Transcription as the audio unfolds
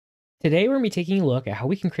Today we're going to be taking a look at how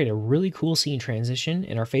we can create a really cool scene transition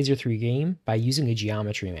in our Phaser 3 game by using a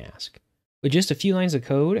geometry mask. With just a few lines of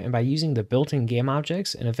code and by using the built-in game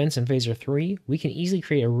objects and events in Phaser 3, we can easily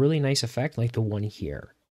create a really nice effect like the one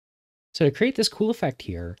here. So to create this cool effect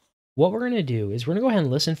here, what we're going to do is we're going to go ahead and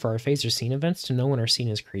listen for our Phaser scene events to know when our scene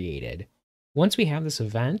is created. Once we have this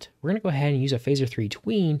event, we're going to go ahead and use a Phaser 3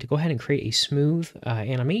 tween to go ahead and create a smooth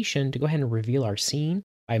animation to go ahead and reveal our scene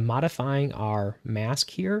by modifying our mask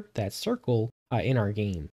here, that circle, in our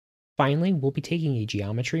game. Finally, we'll be taking a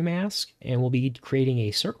geometry mask and we'll be creating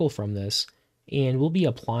a circle from this, and we'll be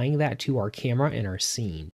applying that to our camera and our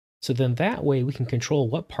scene. So then that way we can control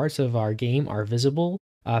what parts of our game are visible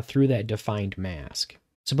through that defined mask.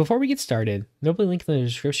 So before we get started, there'll be a link in the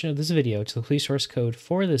description of this video to the complete source code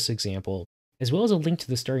for this example, as well as a link to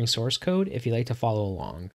the starting source code if you'd like to follow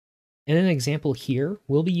along. In an example here,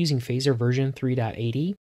 we'll be using Phaser version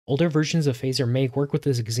 3.80. Older versions of Phaser may work with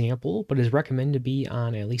this example, but is recommended to be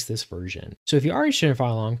on at least this version. So if you are interested in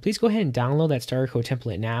following along, please go ahead and download that starter code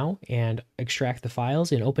template now and extract the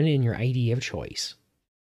files and open it in your IDE of choice.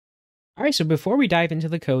 Alright, so before we dive into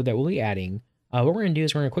the code that we'll be adding, what we're going to do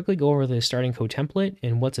is we're going to quickly go over the starting code template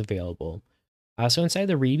and what's available. So inside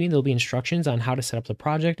the README, there'll be instructions on how to set up the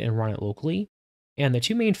project and run it locally. And the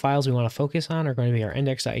two main files we want to focus on are going to be our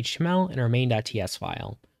index.html and our main.ts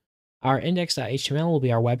file. Our index.html will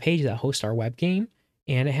be our web page that hosts our web game,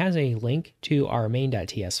 and it has a link to our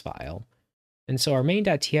main.ts file. And so our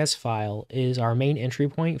main.ts file is our main entry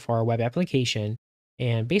point for our web application,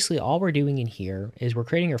 and basically all we're doing in here is we're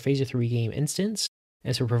creating our Phaser 3 game instance,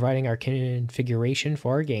 and so we're providing our configuration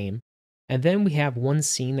for our game, and then we have one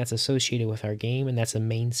scene that's associated with our game, and that's the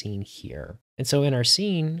main scene here. And so in our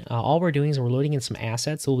scene, all we're doing is we're loading in some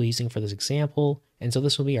assets that we'll be using for this example. And so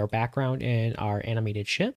this will be our background and our animated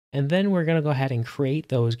ship. And then we're going to go ahead and create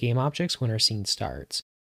those game objects when our scene starts.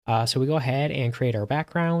 So we go ahead and create our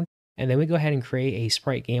background, and then we go ahead and create a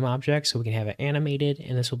sprite game object so we can have it animated,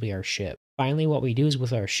 and this will be our ship. Finally, what we do is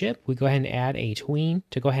with our ship, we go ahead and add a tween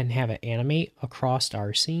to go ahead and have it animate across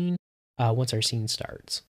our scene once our scene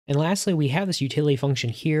starts. And lastly, we have this utility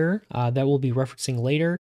function here that we'll be referencing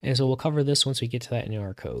later. And so we'll cover this once we get to that in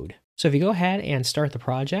our code. So if you go ahead and start the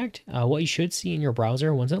project, what you should see in your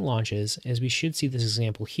browser once it launches is we should see this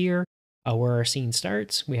example here where our scene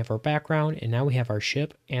starts, we have our background, and now we have our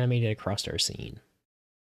ship animated across our scene.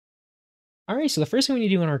 All right, so the first thing we need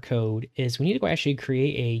to do in our code is we need to go actually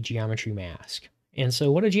create a geometry mask. And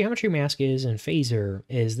so what a geometry mask is in Phaser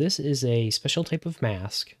is this is a special type of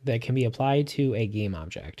mask that can be applied to a game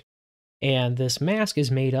object. And this mask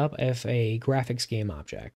is made up of a graphics game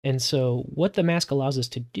object. And so what the mask allows us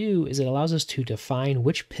to do is it allows us to define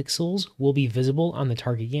which pixels will be visible on the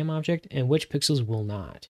target game object and which pixels will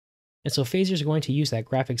not. And so Phaser is going to use that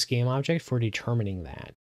graphics game object for determining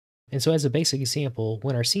that. And so as a basic example,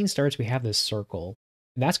 when our scene starts, we have this circle.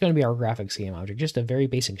 And that's going to be our graphics game object, just a very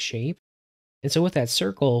basic shape. And so with that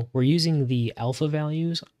circle, we're using the alpha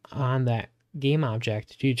values on that game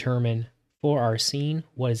object to determine for our scene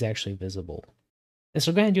what is actually visible. And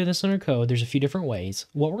so go ahead and do this in our code. There's a few different ways.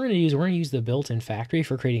 What we're going to use, we're going to use the built-in factory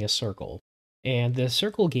for creating a circle. And the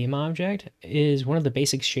circle game object is one of the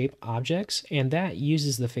basic shape objects, and that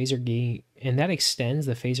uses the Phaser game, and that extends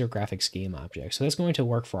the Phaser graphics game object. So that's going to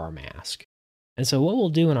work for our mask. And so what we'll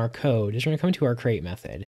do in our code is we're going to come to our create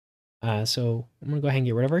method. So I'm going to go ahead and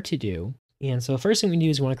get rid of our to do. And so the first thing we do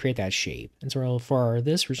is we want to create that shape. And so for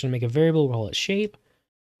this, we're just going to make a variable, we'll call it shape.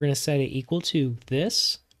 We're going to set it equal to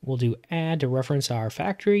this. We'll do add to reference our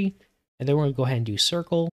factory, and then we're going to go ahead and do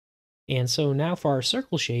circle. And so now for our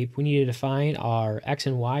circle shape, we need to define our X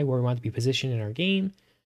and Y where we want to be positioned in our game,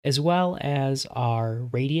 as well as our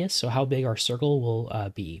radius, so how big our circle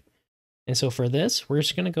will be. And so for this, we're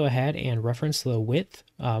just going to go ahead and reference the width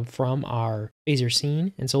from our Phaser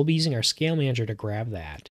scene. And so we'll be using our scale manager to grab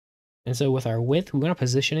that. And so with our width, we want to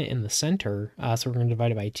position it in the center. So we're going to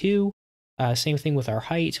divide it by 2. Same thing with our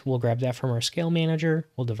height. We'll grab that from our scale manager.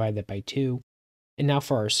 We'll divide that by 2. And now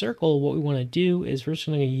for our circle, what we want to do is we're just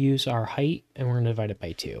going to use our height and we're going to divide it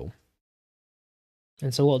by 2.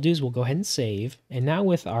 And so what we'll do is we'll go ahead and save. And now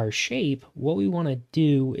with our shape, what we want to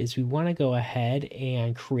do is we want to go ahead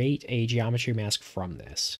and create a geometry mask from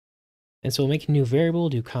this. And so we'll make a new variable,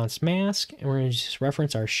 do const mask, and we're going to just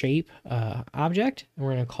reference our shape object, and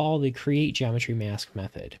we're going to call the create geometry mask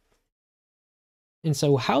method. And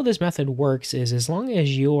so how this method works is as long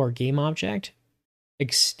as your game object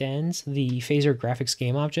extends the Phaser graphics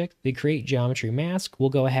game object, the create geometry mask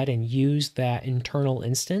will go ahead and use that internal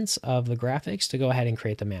instance of the graphics to go ahead and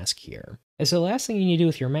create the mask here. And so the last thing you need to do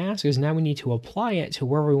with your mask is now we need to apply it to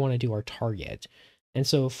wherever we want to do our target. And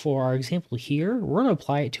so for our example here, we're going to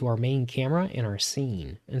apply it to our main camera and our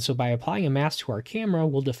scene. And so by applying a mask to our camera,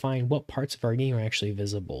 we'll define what parts of our game are actually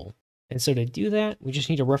visible. And so to do that, we just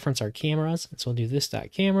need to reference our cameras. And so we'll do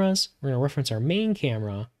this.cameras. We're going to reference our main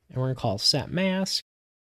camera, and we're going to call set mask.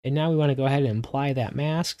 And now we want to go ahead and apply that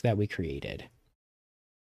mask that we created.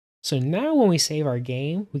 So now when we save our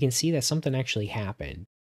game, we can see that something actually happened.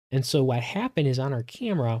 And so what happened is on our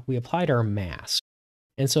camera, we applied our mask.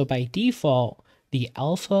 And so by default, the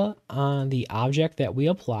alpha on the object that we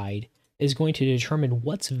applied is going to determine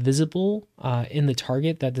what's visible in the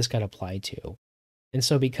target that this got applied to. And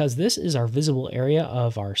so because this is our visible area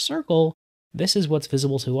of our circle, this is what's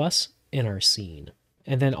visible to us in our scene.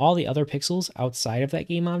 And then all the other pixels outside of that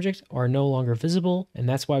game object are no longer visible, and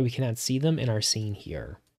that's why we cannot see them in our scene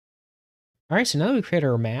here. All right, so now that we create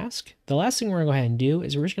our mask, the last thing we're gonna go ahead and do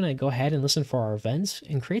is we're just gonna go ahead and listen for our events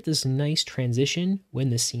and create this nice transition when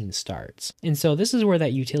the scene starts. And so this is where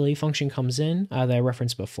that utility function comes in that I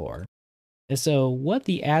referenced before. And so what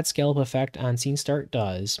the add scale up effect on scene start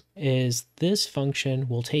does is this function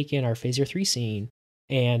will take in our phaser 3 scene,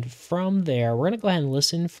 and from there, we're gonna go ahead and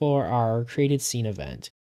listen for our created scene event.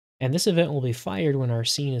 And this event will be fired when our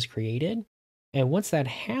scene is created. And once that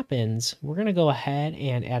happens, we're gonna go ahead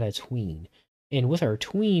and add a tween. And with our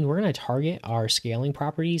tween, we're going to target our scaling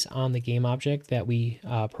properties on the game object that we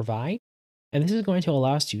provide. And this is going to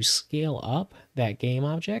allow us to scale up that game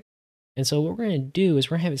object. And so what we're going to do is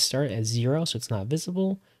we're going to have it start at 0, so it's not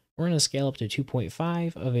visible. We're going to scale up to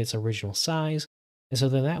 2.5 of its original size. And so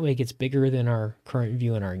then that way it gets bigger than our current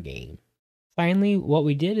view in our game. Finally, what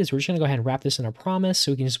we did is we're just going to go ahead and wrap this in a promise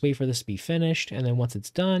so we can just wait for this to be finished. And then once it's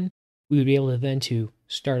done, we would be able to then to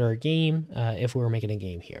start our game if we were making a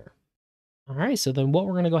game here. All right, so then what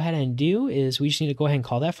we're going to go ahead and do is we just need to go ahead and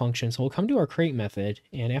call that function. So we'll come to our create method,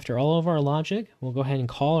 and after all of our logic, we'll go ahead and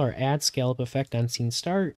call our add scale up effect on scene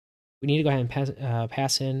start. We need to go ahead and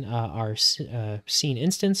pass in our scene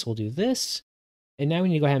instance. We'll do this. And now we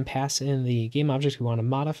need to go ahead and pass in the game object we want to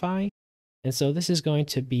modify. And so this is going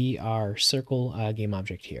to be our circle game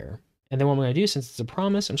object here. And then what I'm going to do, since it's a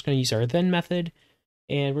promise, I'm just going to use our then method.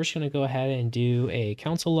 And we're just going to go ahead and do a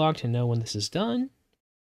console log to know when this is done.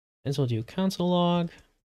 And so we'll do console log,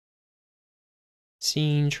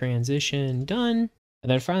 scene transition done.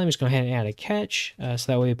 And then finally, I'm just going to go ahead and add a catch so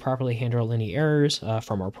that way we properly handle any errors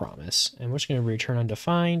from our promise. And we're just going to return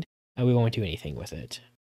undefined, and we won't do anything with it.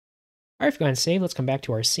 All right, if we go ahead and save, let's come back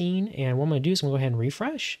to our scene. And what I'm going to do is I'm going to go ahead and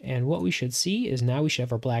refresh. And what we should see is now we should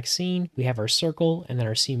have our black scene, we have our circle, and then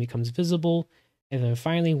our scene becomes visible. And then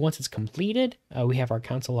finally, once it's completed, we have our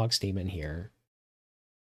console log statement here.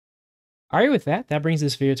 All right, with that, that brings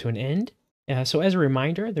this video to an end. So as a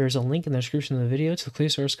reminder, there's a link in the description of the video to the clear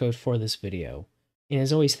source code for this video. And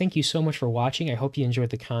as always, thank you so much for watching. I hope you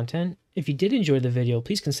enjoyed the content. If you did enjoy the video,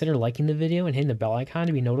 please consider liking the video and hitting the bell icon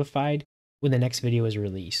to be notified when the next video is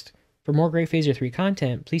released. For more great Phaser 3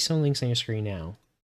 content, please see the links on your screen now.